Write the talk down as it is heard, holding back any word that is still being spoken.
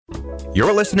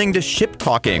You're listening to Ship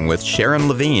Talking with Sharon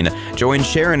Levine. Join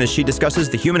Sharon as she discusses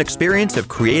the human experience of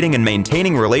creating and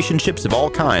maintaining relationships of all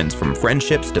kinds, from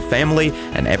friendships to family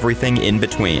and everything in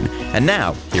between. And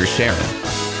now, here's Sharon.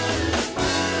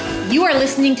 You are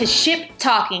listening to Ship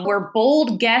Talking, where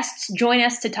bold guests join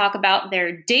us to talk about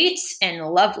their dates and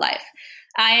love life.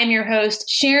 I am your host,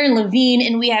 Sharon Levine,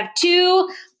 and we have two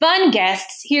fun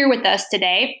guests here with us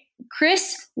today.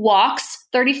 Chris Walks,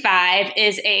 35,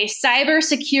 is a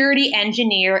cybersecurity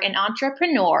engineer and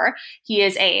entrepreneur. He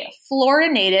is a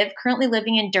Florida native currently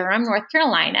living in Durham, North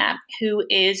Carolina, who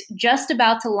is just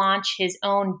about to launch his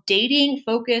own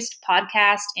dating-focused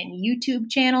podcast and YouTube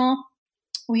channel.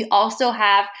 We also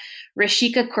have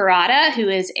Rishika Kurata, who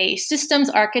is a systems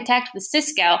architect with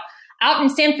Cisco, out in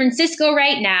San Francisco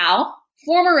right now,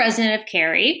 former resident of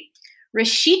Cary.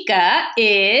 Rishika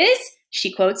is,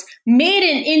 she quotes, made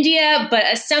in India, but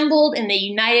assembled in the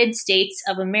United States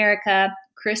of America.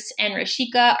 Chris and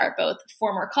Rishika are both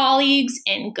former colleagues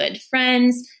and good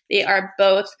friends. They are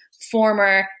both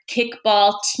former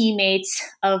kickball teammates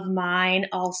of mine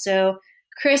also.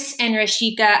 Chris and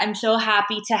Rishika, I'm so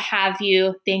happy to have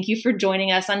you. Thank you for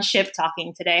joining us on Ship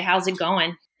Talking today. How's it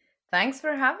going? Thanks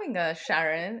for having us,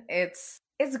 Sharon. It's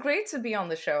great to be on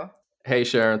the show. Hey,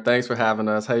 Sharon, thanks for having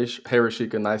us. Hey,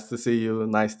 Rishika, nice to see you.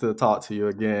 Nice to talk to you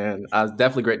again. It's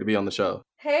definitely great to be on the show.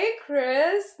 Hey,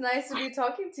 Chris. Nice to be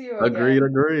talking to you again.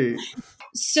 Agreed.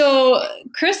 So,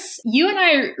 Chris, you and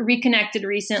I reconnected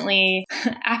recently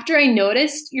after I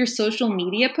noticed your social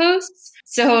media posts.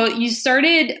 So you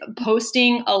started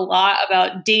posting a lot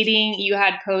about dating. You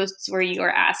had posts where you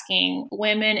were asking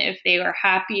women if they were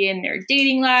happy in their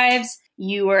dating lives.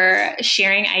 You were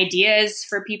sharing ideas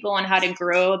for people on how to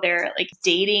grow their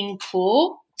dating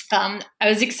pool. I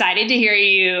was excited to hear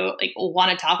you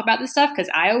want to talk about this stuff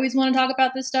because I always want to talk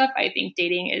about this stuff. I think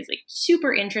dating is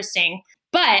super interesting.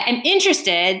 But I'm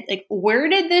interested, where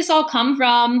did this all come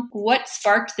from? What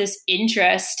sparked this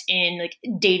interest in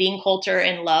dating culture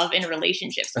and love and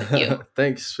relationships with you?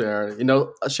 Thanks, Sharon.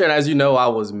 Sharon, as you know, I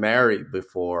was married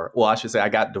before. Well, I should say I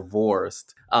got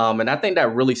divorced. And I think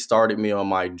that really started me on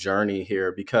my journey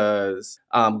here because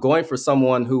going for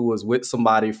someone who was with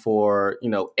somebody for,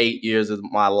 8 years of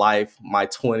my life, my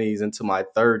 20s into my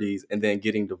 30s, and then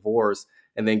getting divorced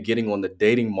and then getting on the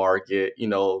dating market,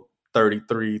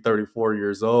 33, 34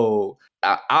 years old,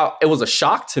 it was a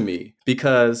shock to me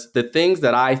because the things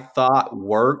that I thought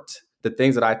worked, the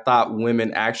things that I thought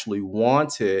women actually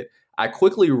wanted, I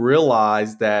quickly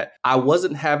realized that I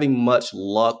wasn't having much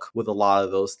luck with a lot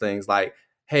of those things, like,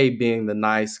 hey, being the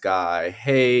nice guy,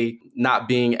 hey, not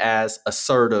being as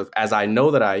assertive as I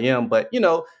know that I am. But,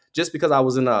 just because I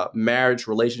was in a marriage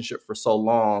relationship for so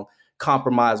long,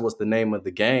 compromise was the name of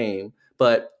the game.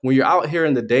 But when you're out here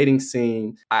in the dating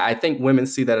scene, I think women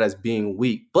see that as being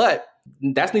weak. But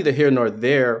that's neither here nor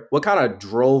there. What kind of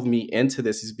drove me into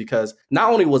this is because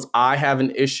not only was I having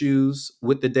issues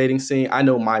with the dating scene, I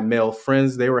know my male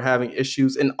friends, they were having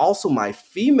issues, and also my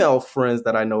female friends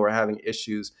that I know were having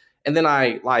issues. And then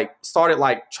I started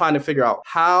trying to figure out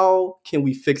how can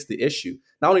we fix the issue,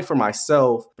 not only for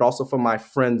myself, but also for my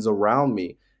friends around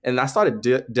me. And I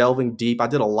started delving deep. I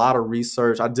did a lot of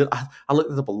research. I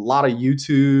looked up a lot of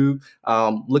YouTube,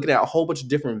 looking at a whole bunch of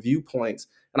different viewpoints.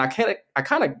 And I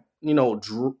kind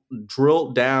of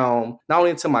drilled down not only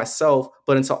into myself,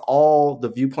 but into all the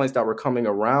viewpoints that were coming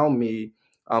around me.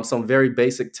 Some very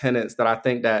basic tenets that I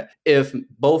think that if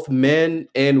both men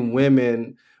and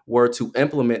women were to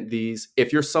implement these,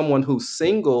 if you're someone who's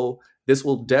single, this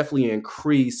will definitely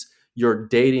increase your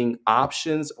dating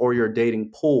options or your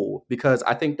dating pool. Because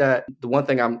I think that the one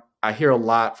thing I hear a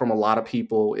lot from a lot of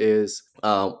people is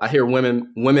I hear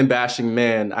women bashing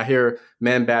men. I hear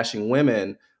men bashing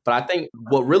women. But I think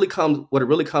what it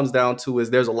really comes down to is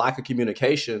there's a lack of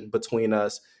communication between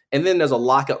us. And then there's a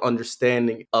lack of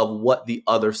understanding of what the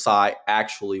other side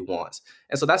actually wants.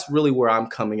 And so that's really where I'm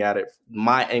coming at it,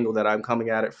 my angle that I'm coming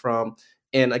at it from.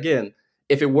 And again,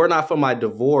 if it were not for my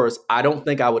divorce, I don't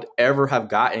think I would ever have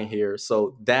gotten here.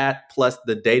 So that plus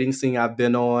the dating scene I've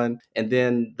been on, and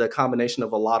then the combination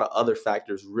of a lot of other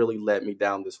factors really led me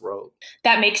down this road.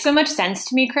 That makes so much sense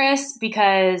to me, Chris,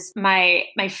 because my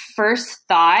first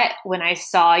thought when I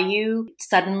saw you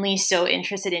suddenly so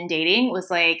interested in dating was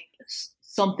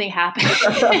something happened.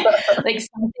 Something happened.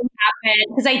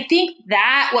 Because I think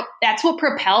that's what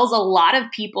propels a lot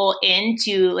of people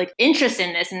into interest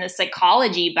in this and the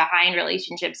psychology behind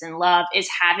relationships and love is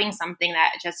having something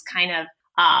that just kind of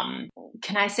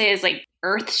can I say is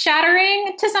earth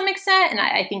shattering to some extent. And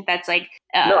I think that's a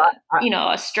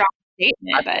strong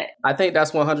statement. But I think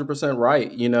that's 100%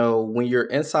 right. When you're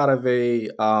inside of a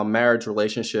marriage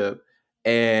relationship,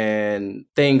 and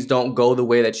things don't go the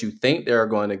way that you think they're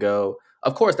going to go,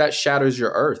 of course, that shatters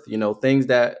your earth. Things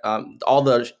that all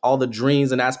the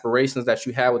dreams and aspirations that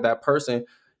you had with that person,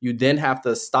 you then have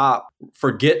to stop,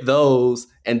 forget those,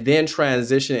 and then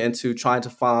transition into trying to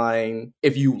find,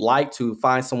 if you like to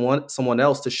find someone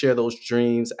else to share those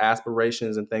dreams,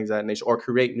 aspirations, and things of that nature, or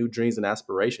create new dreams and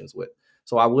aspirations with.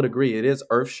 So I would agree, it is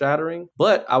earth shattering.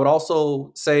 But I would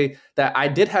also say that I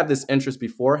did have this interest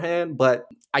beforehand, but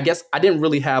I guess I didn't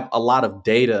really have a lot of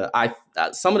data.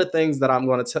 Some of the things that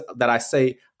that I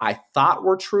say I thought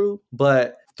were true,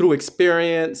 but through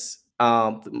experience,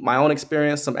 my own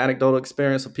experience, some anecdotal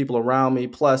experience of people around me,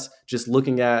 plus just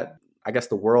looking at, I guess,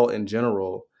 the world in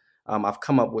general, I've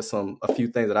come up with a few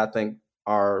things that I think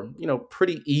are,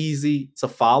 pretty easy to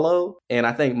follow. And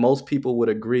I think most people would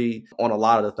agree on a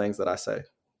lot of the things that I say.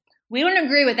 We don't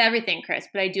agree with everything, Chris,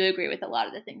 but I do agree with a lot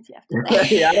of the things you have to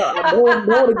say. Yeah, no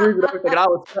one agrees with everything. I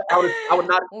would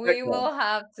not. We will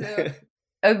have to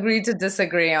agree to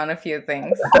disagree on a few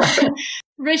things.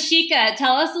 Rashika,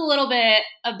 tell us a little bit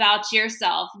about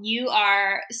yourself. You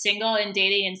are single and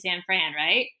dating in San Fran,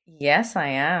 right? Yes, I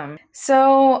am.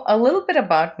 So a little bit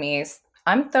about me.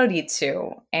 I'm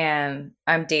 32 and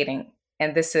I'm dating.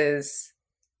 And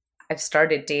I've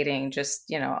started dating just,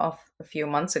 a few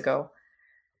months ago.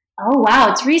 Oh,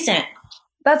 wow. It's recent.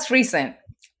 That's recent.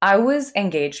 I was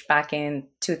engaged back in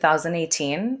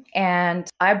 2018 and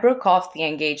I broke off the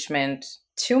engagement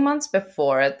 2 months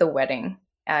before the wedding.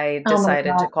 I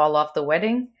decided to call off the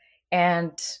wedding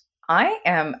and I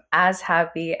am as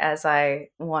happy as I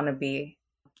want to be.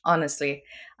 Honestly,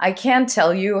 I can't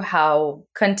tell you how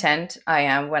content I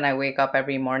am when I wake up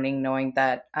every morning knowing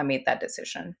that I made that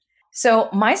decision. So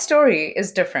my story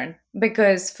is different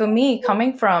because for me,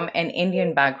 coming from an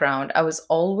Indian background, I was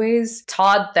always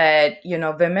taught that,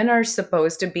 women are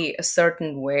supposed to be a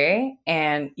certain way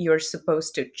and you're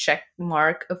supposed to check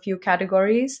mark a few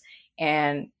categories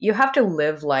and you have to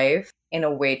live life in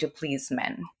a way to please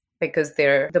men because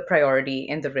they're the priority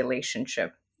in the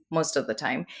relationship most of the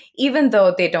time. Even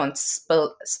though they don't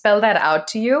spell that out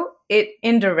to you, it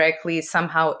indirectly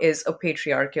somehow is a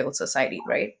patriarchal society,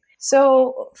 right?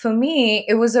 So for me,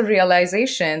 it was a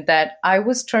realization that I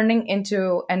was turning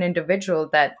into an individual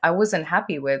that I wasn't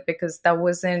happy with because that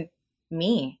wasn't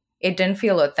me. It didn't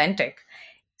feel authentic.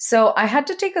 So I had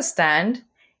to take a stand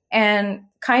and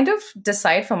kind of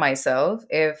decide for myself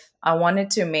if I wanted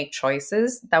to make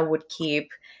choices that would keep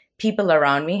people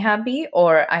around me happy,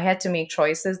 or I had to make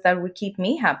choices that would keep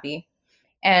me happy.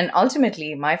 And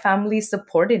ultimately, my family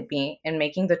supported me in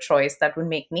making the choice that would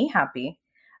make me happy.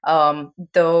 Though,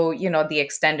 the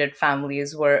extended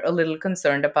families were a little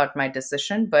concerned about my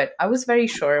decision, but I was very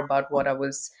sure about what I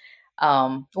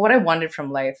wanted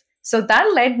from life. So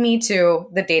that led me to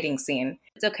the dating scene.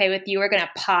 It's okay with you. We're going to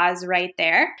pause right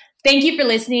there. Thank you for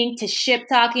listening to Ship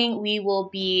Talking. We will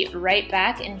be right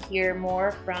back and hear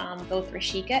more from both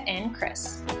Rashika and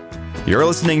Chris. You're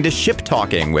listening to Ship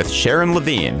Talking with Sharon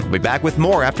Levine. We'll be back with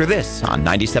more after this on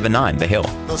 97.9 The Hill.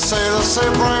 They say,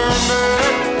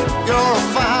 Brandy, you're a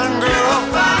fine girl.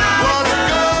 What a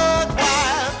good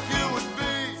wife you would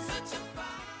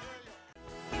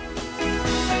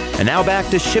be. And now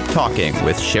back to Ship Talking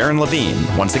with Sharon Levine.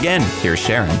 Once again, here's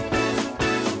Sharon.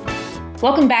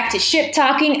 Welcome back to Ship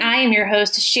Talking. I am your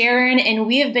host, Sharon, and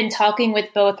we have been talking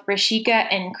with both Rashika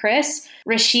and Chris.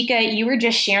 Rashika, you were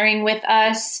just sharing with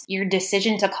us your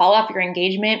decision to call off your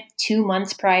engagement 2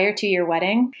 months prior to your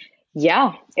wedding.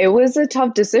 Yeah, it was a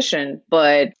tough decision,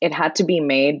 but it had to be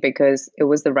made because it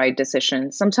was the right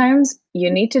decision. Sometimes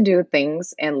you need to do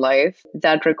things in life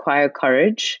that require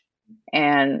courage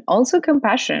and also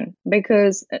compassion,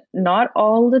 because not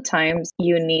all the times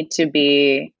you need to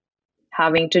be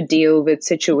having to deal with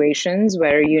situations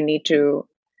where you need to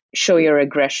show your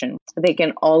aggression. They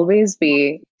can always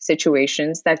be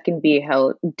situations that can be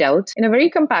dealt in a very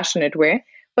compassionate way,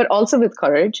 but also with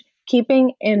courage,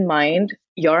 keeping in mind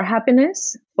your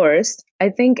happiness first. I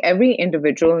think every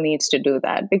individual needs to do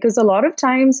that because a lot of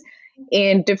times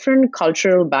in different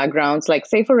cultural backgrounds, like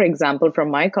say, for example, from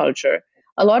my culture,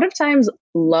 a lot of times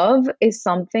love is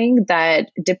something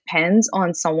that depends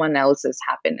on someone else's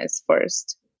happiness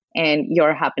first, and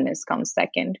your happiness comes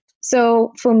second.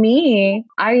 So for me,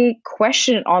 I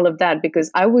question all of that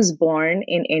because I was born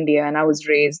in India and I was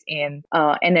raised in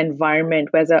an environment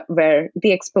where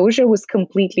the exposure was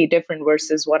completely different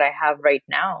versus what I have right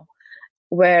now,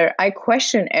 where I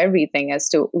question everything as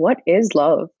to what is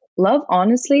love. Love,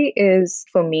 honestly, is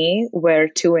for me where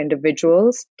two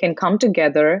individuals can come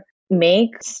together,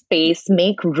 make space,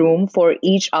 make room for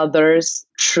each other's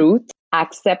truth,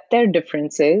 accept their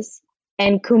differences,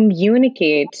 and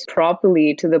communicate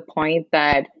properly to the point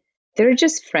that they're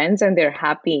just friends and they're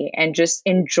happy and just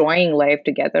enjoying life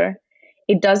together.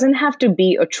 It doesn't have to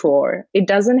be a chore. It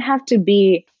doesn't have to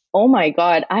be, oh my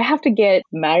God, I have to get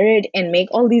married and make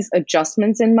all these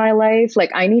adjustments in my life.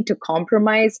 Like, I need to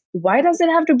compromise. Why does it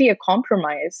have to be a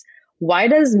compromise? Why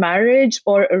does marriage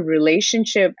or a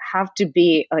relationship have to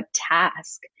be a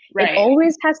task? Right. It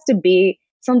always has to be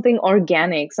something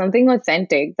organic, something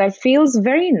authentic that feels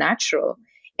very natural.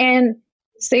 And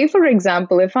say, for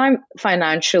example, if I'm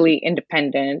financially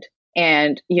independent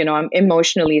and, I'm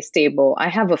emotionally stable, I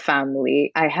have a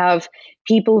family, I have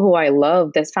people who I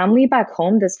love, there's family back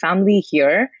home, there's family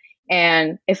here.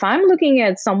 And if I'm looking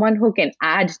at someone who can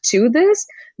add to this,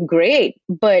 great.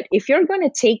 But if you're going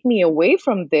to take me away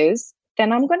from this,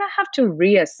 then I'm going to have to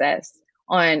reassess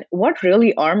on what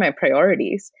really are my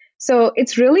priorities. So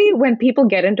it's really, when people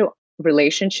get into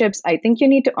relationships, I think you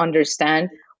need to understand,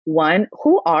 one,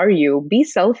 who are you? Be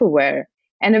self-aware.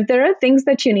 And if there are things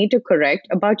that you need to correct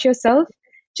about yourself,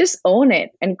 just own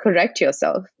it and correct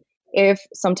yourself. If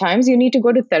sometimes you need to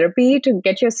go to therapy to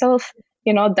get yourself,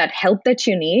 that help that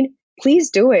you need, please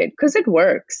do it, because it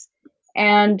works.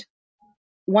 And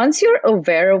once you're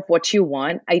aware of what you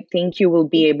want, I think you will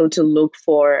be able to look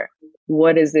for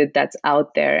what is it that's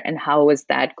out there and how is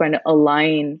that going to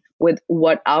align with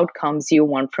what outcomes you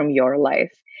want from your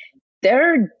life.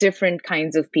 There are different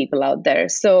kinds of people out there.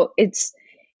 So it's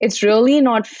really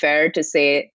not fair to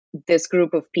say this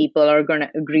group of people are going to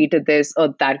agree to this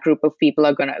or that group of people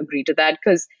are going to agree to that,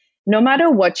 because no matter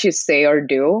what you say or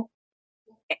do,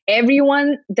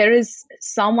 there is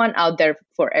someone out there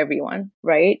for everyone,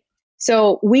 right?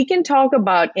 So we can talk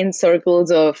about in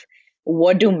circles of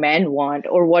what do men want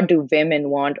or what do women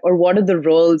want, or what are the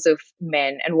roles of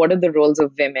men and what are the roles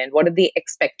of women, what are the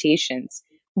expectations.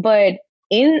 But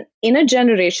in a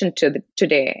generation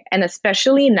today, and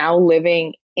especially now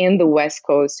living in the West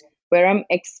Coast, where I'm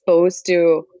exposed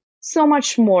to so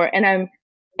much more, and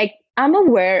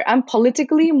I'm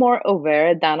politically more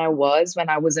aware than I was when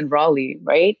I was in Raleigh,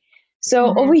 right?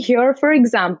 So over here, for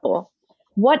example,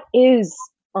 what is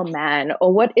a man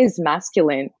or what is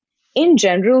masculine? In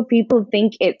general, people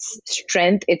think it's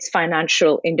strength, it's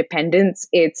financial independence,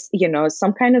 it's,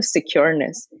 some kind of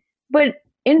secureness. But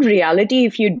in reality,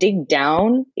 if you dig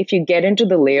down, if you get into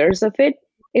the layers of it,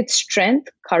 it's strength,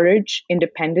 courage,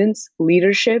 independence,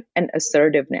 leadership, and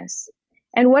assertiveness.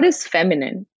 And what is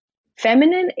feminine?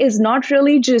 Feminine is not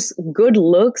really just good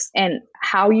looks and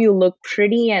how you look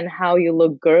pretty and how you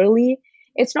look girly.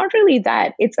 It's not really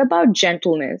that. It's about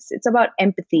gentleness. It's about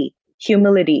empathy,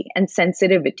 humility, and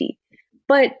sensitivity.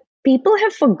 But people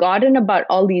have forgotten about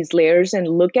all these layers and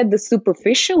look at the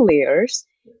superficial layers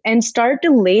and start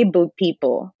to label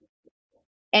people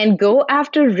and go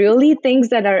after really things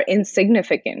that are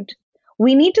insignificant.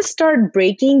 We need to start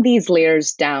breaking these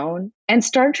layers down and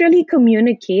start really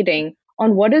communicating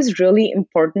on what is really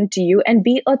important to you and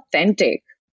be authentic,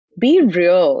 be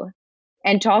real,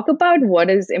 and talk about what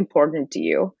is important to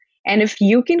you. And if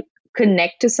you can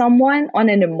connect to someone on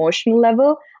an emotional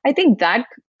level, I think that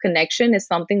connection is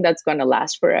something that's going to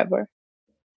last forever.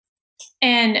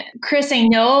 And Chris, I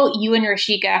know you and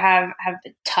Rashika have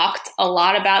talked a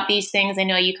lot about these things. I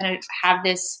know you kind of have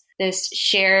this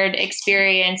shared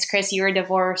experience. Chris, you were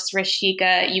divorced.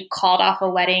 Rashika, you called off a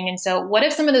wedding. And so what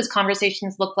have some of those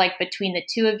conversations looked like between the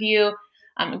two of you?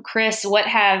 Chris, what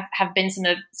have been some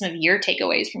of your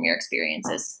takeaways from your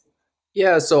experiences?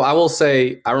 Yeah, so I will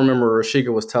say, I remember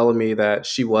Rashika was telling me that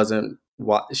she wasn't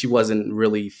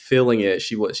really feeling it.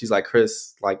 She's like,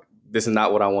 Chris, like, this is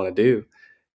not what I want to do.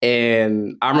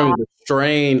 And I remember the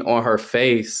strain on her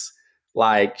face,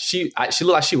 like she looked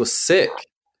like she was sick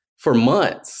for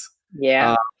months.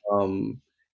 Yeah. And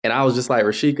I was just like,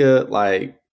 Rashika,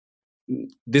 like,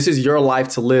 this is your life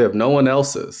to live, no one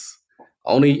else's.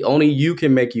 Only you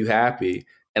can make you happy.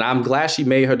 And I'm glad she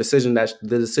made the decision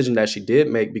that she did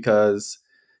make, because,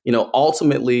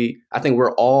 ultimately, I think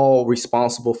we're all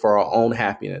responsible for our own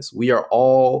happiness. We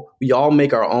all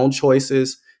make our own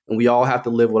choices, and we all have to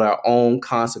live with our own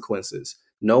consequences.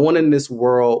 No one in this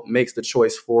world makes the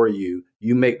choice for you.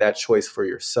 You make that choice for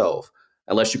yourself.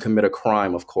 Unless you commit a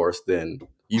crime, of course, then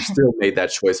you still made that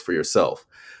choice for yourself.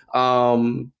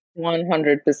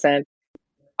 100%.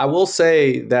 I will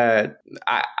say that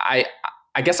I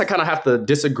guess I kind of have to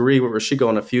disagree with Rashika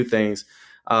on a few things.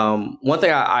 One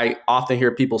thing I often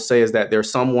hear people say is that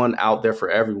there's someone out there for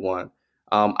everyone.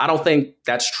 I don't think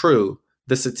that's true.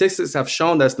 The statistics have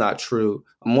shown that's not true.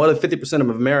 More than 50% of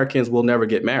Americans will never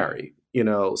get married.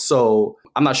 So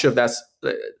I'm not sure if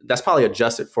that's probably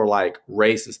adjusted for like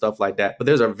race and stuff like that. But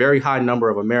there's a very high number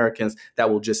of Americans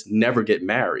that will just never get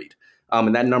married.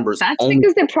 And that number is That's only.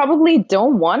 because they probably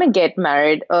don't want to get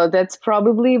married. That's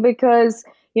probably because,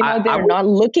 they're not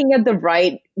looking at the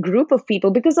right group of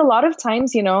people. Because a lot of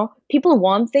times, people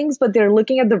want things, but they're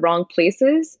looking at the wrong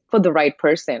places for the right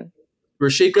person.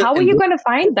 Rashika, how are you going to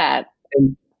find that?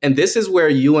 And this is where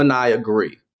you and I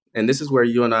agree.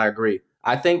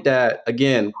 I think that,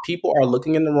 again, people are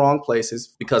looking in the wrong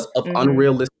places because of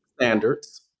unrealistic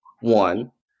standards,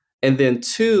 one. And then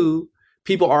two,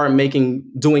 people aren't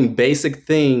doing basic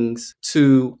things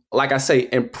to, like I say,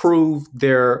 improve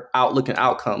their outlook and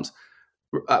outcomes.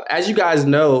 As you guys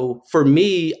know, for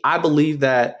me, I believe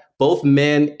that both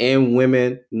men and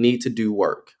women need to do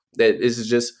work. That is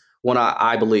just what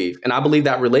I believe. And I believe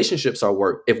that relationships are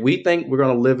work. If we think we're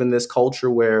going to live in this culture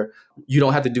where you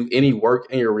don't have to do any work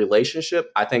in your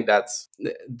relationship, I think that's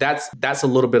a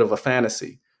little bit of a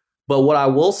fantasy. But what I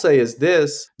will say is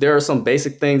this: there are some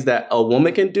basic things that a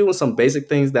woman can do and some basic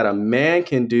things that a man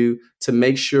can do to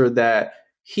make sure that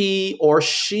he or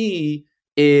she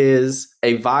is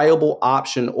a viable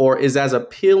option or is as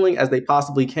appealing as they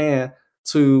possibly can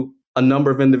to a number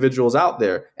of individuals out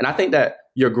there. And I think that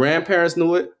your grandparents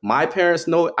knew it. My parents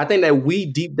know it. I think that we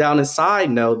deep down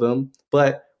inside know them,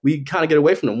 but we kind of get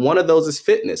away from them. One of those is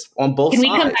fitness on both sides.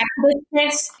 Can we come back to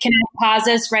this? Can I pause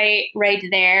us right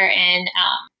there? And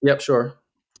Yep, sure.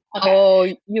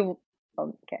 Okay.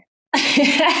 Okay.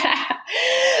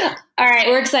 All right,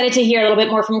 we're excited to hear a little bit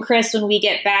more from Chris when we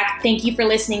get back. Thank you for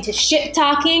listening to Ship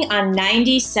Talking on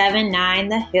 97.9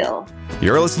 The Hill.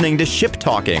 You're listening to Ship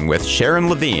Talking with Sharon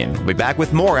Levine. We'll be back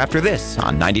with more after this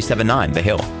on 97.9 The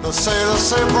Hill. The sailors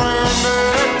say,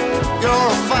 Brandy, you're a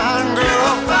fine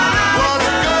girl. What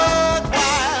a good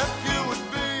wife you would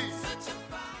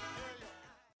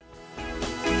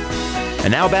be.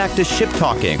 And now back to Ship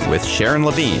Talking with Sharon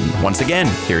Levine. Once again,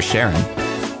 here's Sharon.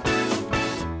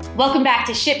 Welcome back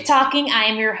to Ship Talking. I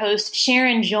am your host,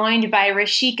 Sharon, joined by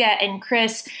Rashika and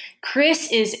Chris.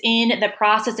 Chris is in the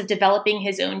process of developing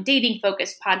his own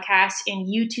dating-focused podcast and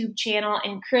YouTube channel.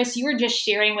 And Chris, you were just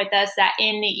sharing with us that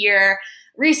in your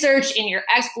research, in your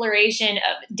exploration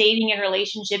of dating and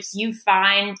relationships, you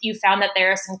found that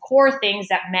there are some core things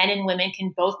that men and women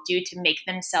can both do to make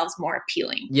themselves more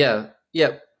appealing. Yeah.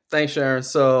 Thanks, Sharon.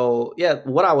 So,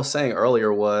 what I was saying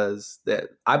earlier was that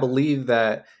I believe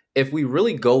that if we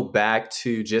really go back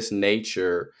to just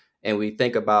nature and we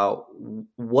think about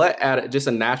what at just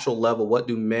a natural level, what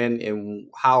do men and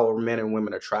how are men and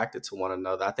women attracted to one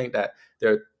another? I think that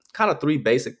there are kind of three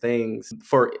basic things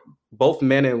for both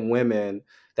men and women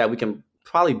that we can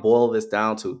probably boil this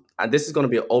down to. And this is going to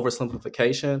be an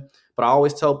oversimplification, but I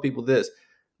always tell people this.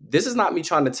 This is not me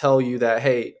trying to tell you that,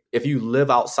 hey, if you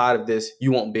live outside of this,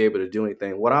 you won't be able to do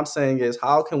anything. What I'm saying is,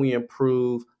 how can we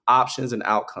improve options and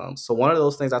outcomes? So one of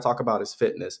those things I talk about is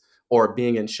fitness or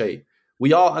being in shape.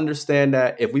 We all understand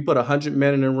that if we put 100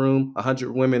 men in a room,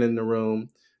 100 women in the room,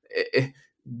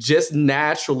 just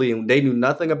naturally, and they knew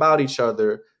nothing about each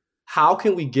other, how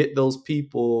can we get those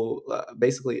people,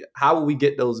 how will we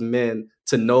get those men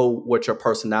to know what your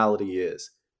personality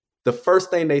is? The first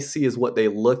thing they see is what they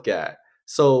look at.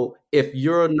 So if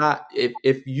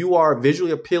you are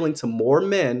visually appealing to more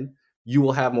men, you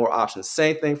will have more options.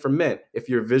 Same thing for men. If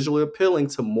you're visually appealing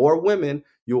to more women,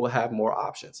 you will have more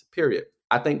options, period.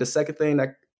 I think the second thing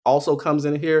that also comes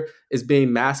in here is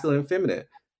being masculine and feminine.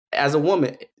 As a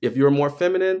woman, if you're more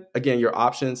feminine, again, your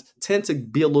options tend to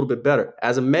be a little bit better.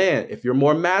 As a man, if you're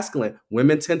more masculine,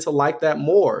 women tend to like that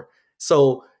more.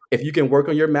 So if you can work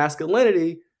on your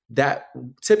masculinity, that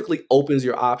typically opens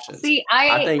your options. See,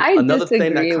 I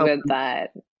disagree with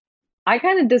that. I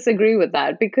kind of disagree with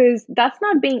that because that's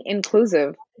not being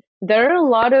inclusive. There are a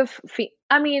lot of, you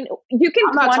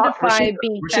can quantify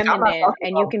being feminine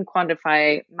and you can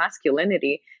quantify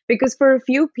masculinity because for a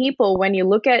few people, when you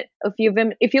look at a few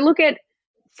women, if you look at,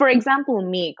 for example,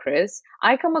 me, Chris,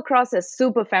 I come across as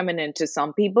super feminine to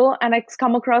some people and I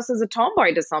come across as a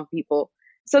tomboy to some people.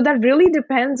 So that really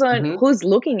depends on who's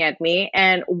looking at me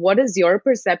and what is your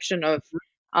perception of,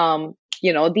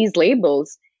 these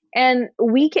labels. And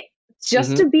we can,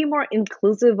 just to be more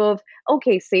inclusive of,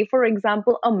 okay, say, for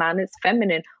example, a man is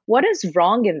feminine. What is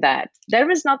wrong in that?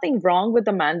 There is nothing wrong with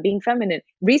a man being feminine.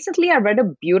 Recently, I read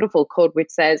a beautiful quote which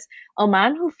says, a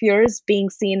man who fears being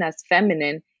seen as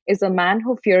feminine is a man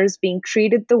who fears being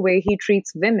treated the way he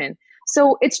treats women.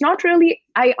 So it's not really,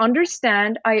 I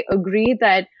understand, I agree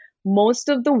that most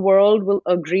of the world will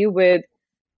agree with,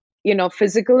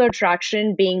 physical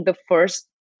attraction being the first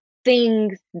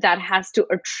thing that has to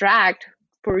attract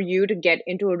for you to get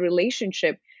into a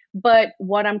relationship. But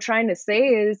what I'm trying to say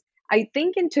is, I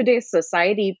think in today's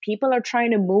society, people are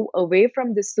trying to move away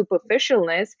from this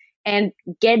superficialness and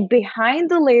get behind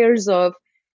the layers of,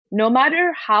 no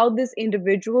matter how this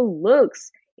individual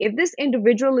looks, if this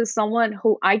individual is someone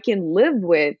who I can live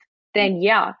with, then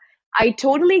yeah, I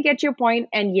totally get your point.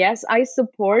 And yes, I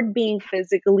support being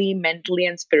physically, mentally,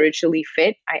 and spiritually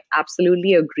fit. I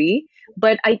absolutely agree.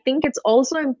 But I think it's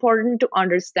also important to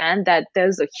understand that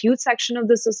there's a huge section of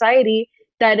the society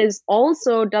that is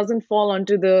also doesn't fall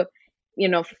onto the,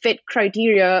 fit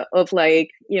criteria of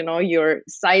like, your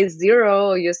size 0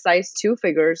 or your size 2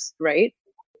 figures, right?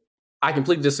 I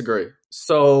completely disagree.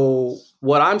 So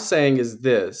what I'm saying is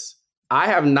this: I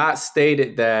have not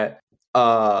stated that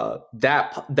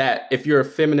that if you're a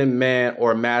feminine man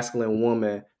or a masculine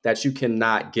woman that you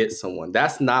cannot get someone.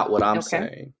 That's not what I'm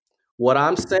saying. What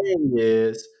I'm saying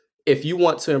is, if you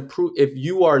want to improve, if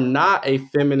you are not a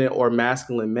feminine or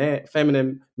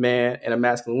feminine man and a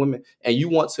masculine woman, and you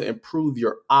want to improve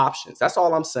your options, that's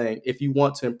all I'm saying. If you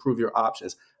want to improve your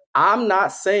options, I'm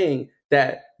not saying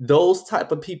that those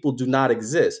type of people do not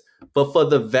exist, but for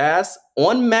the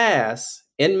en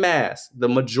masse, the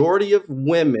majority of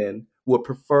women would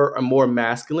prefer a more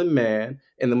masculine man,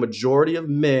 and the majority of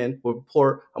men would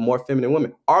prefer a more feminine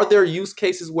woman. Are there use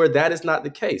cases where that is not the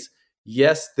case?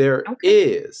 Yes, there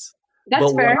is.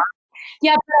 That's fair.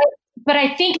 Yeah, but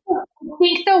I think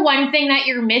the one thing that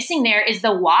you're missing there is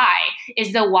the why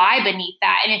beneath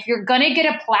that. And if you're going to get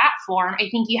a platform, I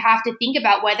think you have to think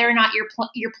about whether or not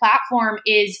your platform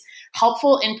is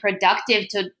helpful and productive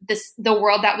to the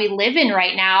world that we live in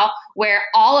right now, where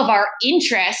all of our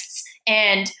interests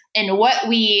and what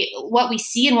we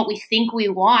see and what we think we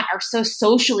want are so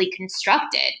socially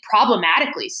constructed,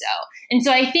 problematically so. And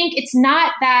so I think it's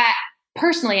not that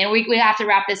personally, and we have to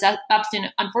wrap this up soon,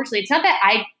 unfortunately, it's not that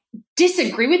I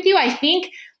disagree with you. I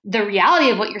think the reality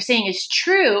of what you're saying is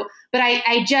true, but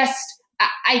I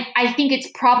think it's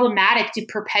problematic to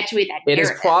perpetuate that narrative.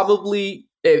 It is probably,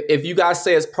 if you guys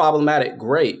say it's problematic,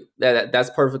 great. That's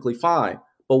perfectly fine.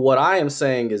 But what I am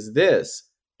saying is this: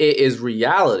 it is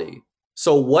reality.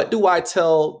 So what do I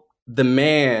tell the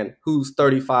man who's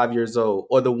 35 years old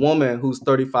or the woman who's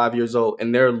 35 years old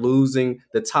and they're losing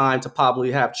the time to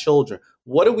probably have children?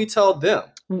 What do we tell them?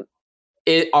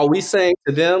 Are we saying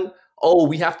to them, oh,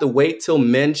 we have to wait till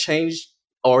men change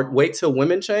or wait till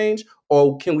women change?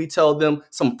 Or can we tell them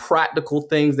some practical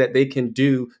things that they can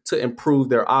do to improve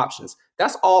their options?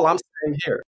 That's all I'm saying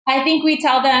here. I think we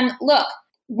tell them, look,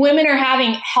 women are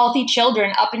having healthy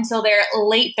children up until their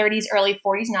late 30s, early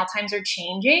 40s. Now times are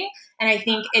changing. And I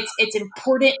think it's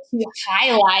important to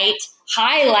highlight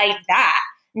that.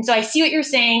 And so I see what you're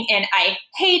saying, and I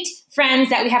hate, friends,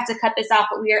 that we have to cut this off,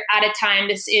 but we are out of time.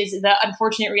 This is the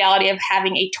unfortunate reality of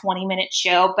having a 20-minute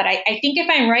show. But I think if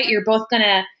I'm right, you're both going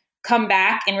to come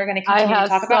back and we're going to continue to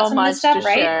talk about some of this stuff,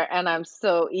 right? Share, and I'm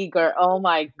so eager. Oh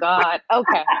my God.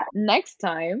 Okay. Next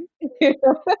time.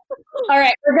 All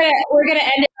right. We're gonna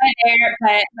end it right there,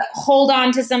 but hold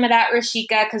on to some of that,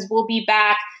 Rashika, because we'll be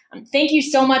back. Thank you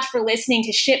so much for listening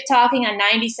to Ship Talking on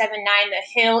 97.9 The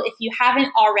Hill. If you haven't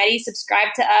already,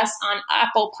 subscribe to us on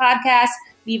Apple Podcasts.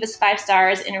 Leave us 5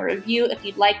 stars in a review if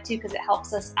you'd like to, because it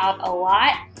helps us out a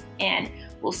lot. And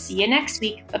we'll see you next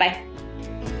week. Bye-bye.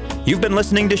 You've been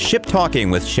listening to Ship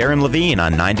Talking with Sharon Levine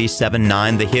on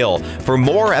 97.9 The Hill. For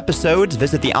more episodes,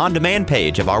 visit the on-demand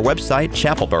page of our website,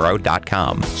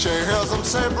 chapelboro.com. She hears them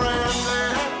say, Brandy.